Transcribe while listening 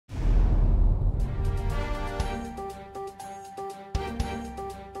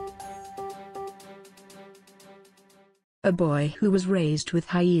a boy who was raised with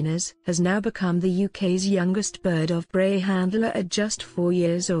hyenas, has now become the UK's youngest bird of prey handler at just 4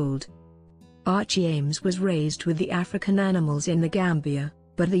 years old. Archie Ames was raised with the African animals in the Gambia,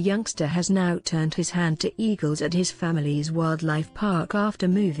 but the youngster has now turned his hand to eagles at his family's wildlife park after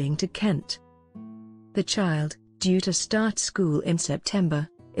moving to Kent. The child, due to start school in September,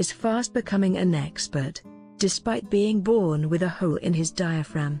 is fast becoming an expert, despite being born with a hole in his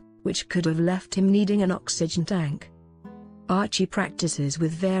diaphragm, which could have left him needing an oxygen tank. Archie practices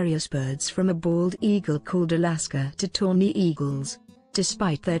with various birds from a bald eagle called Alaska to tawny eagles,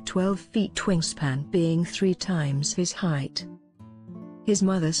 despite their 12-foot wingspan being 3 times his height. His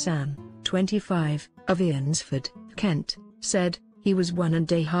mother Sam, 25, of Earnsford, Kent, said, "He was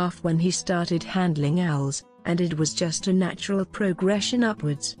 1.5 when he started handling owls, and it was just a natural progression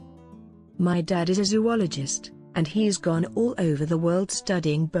upwards. My dad is a zoologist, and he's gone all over the world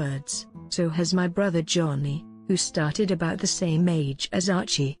studying birds, so has my brother Johnny, who started about the same age as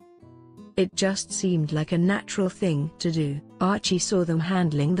Archie. It just seemed like a natural thing to do." Archie saw them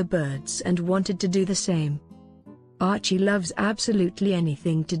handling the birds and wanted to do the same. Archie loves absolutely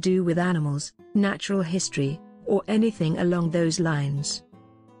anything to do with animals, natural history, or anything along those lines.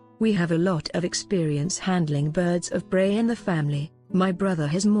 "We have a lot of experience handling birds of prey in the family. My brother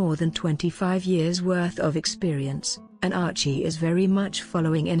has more than 25 years worth of experience, and Archie is very much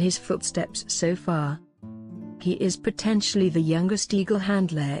following in his footsteps so far. He is potentially the youngest eagle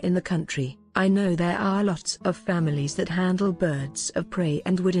handler in the country. I know there are lots of families that handle birds of prey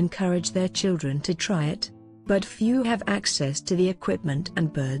and would encourage their children to try it, but few have access to the equipment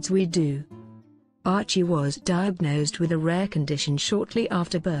and birds we do." Archie was diagnosed with a rare condition shortly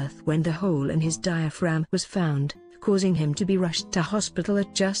after birth when the hole in his diaphragm was found, causing him to be rushed to hospital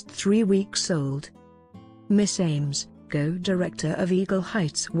at just 3 weeks old. Miss Ames, co-director of Eagle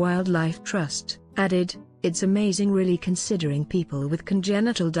Heights Wildlife Trust, added, "It's amazing really considering people with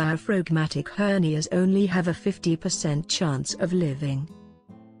congenital diaphragmatic hernias only have a 50% chance of living."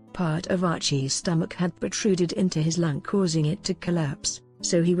 Part of Archie's stomach had protruded into his lung, causing it to collapse,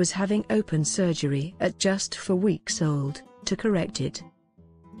 so he was having open surgery at just 4 weeks old, to correct it.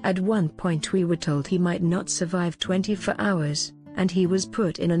 "At one point we were told he might not survive 24 hours, and he was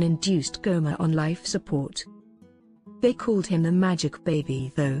put in an induced coma on life support. They called him the magic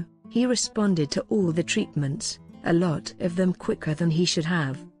baby though. He responded to all the treatments, a lot of them quicker than he should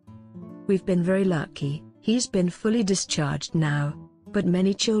have. We've been very lucky, he's been fully discharged now, but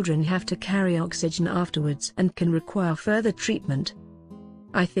many children have to carry oxygen afterwards and can require further treatment.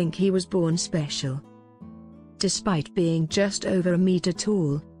 I think he was born special." Despite being just over a meter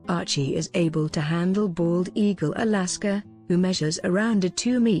tall, Archie is able to handle bald eagle Alaska, who measures around a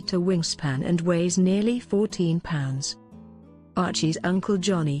 2-meter wingspan and weighs nearly 14 pounds. Archie's uncle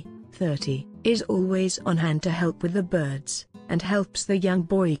Johnny, 30, is always on hand to help with the birds, and helps the young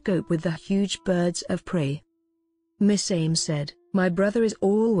boy cope with the huge birds of prey. Miss Ames said, "My brother is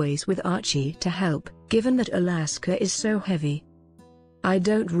always with Archie to help, given that Alaska is so heavy. I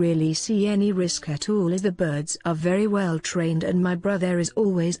don't really see any risk at all as the birds are very well trained and my brother is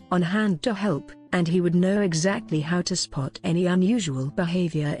always on hand to help, and he would know exactly how to spot any unusual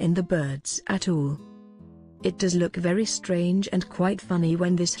behavior in the birds at all. It does look very strange and quite funny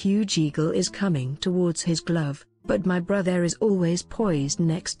when this huge eagle is coming towards his glove, but my brother is always poised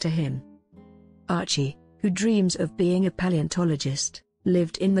next to him." Archie, who dreams of being a paleontologist,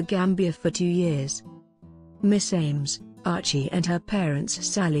 lived in the Gambia for 2 years. Miss Ames, Archie and her parents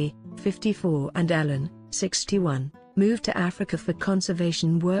Sally, 54 and Alan, 61, moved to Africa for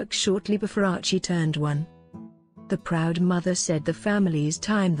conservation work shortly before Archie turned 1. The proud mother said the family's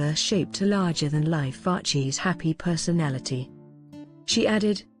time there shaped a larger-than-life Archie's happy personality. She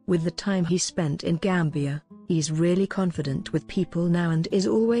added, "With the time he spent in Gambia, he's really confident with people now and is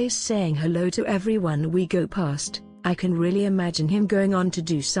always saying hello to everyone we go past. I can really imagine him going on to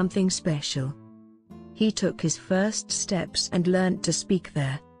do something special. He took his first steps and learnt to speak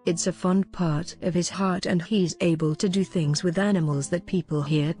there. It's a fond part of his heart and he's able to do things with animals that people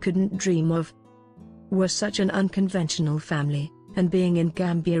here couldn't dream of. We're such an unconventional family, and being in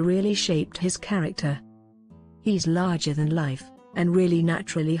Gambia really shaped his character. He's larger than life, and really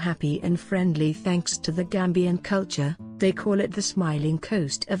naturally happy and friendly thanks to the Gambian culture. They call it the smiling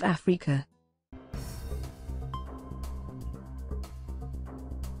coast of Africa.